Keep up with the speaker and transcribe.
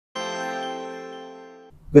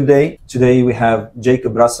Good day. Today we have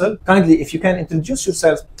Jacob Russell. Kindly, if you can introduce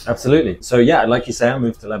yourself. Absolutely. So yeah, like you say, I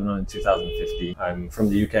moved to Lebanon in 2015. I'm from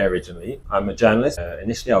the UK originally. I'm a journalist.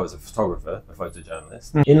 Initially, I was a photographer, a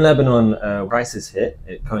photojournalist. In Lebanon, crisis hit.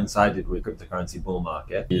 It coincided with cryptocurrency bull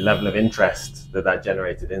market. The level of interest that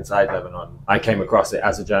generated inside Lebanon, I came across it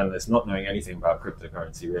as a journalist, not knowing anything about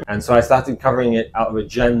cryptocurrency really. And so I started covering it out of a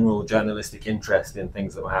general journalistic interest in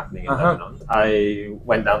things that were happening in Lebanon. I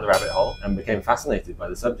went down the rabbit hole and became fascinated by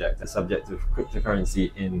the subject of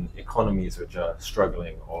cryptocurrency in economies which are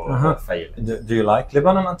struggling or failing. Do you like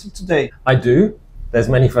Lebanon until today? I do. There's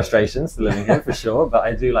many frustrations to living here for sure, but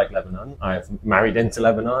I do like Lebanon. I've married into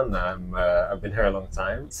Lebanon. I've been here a long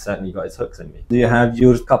time. It's certainly got its hooks in me. Do you have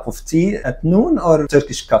your cup of tea at noon or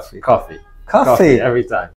Turkish coffee? Coffee. Coffee every time.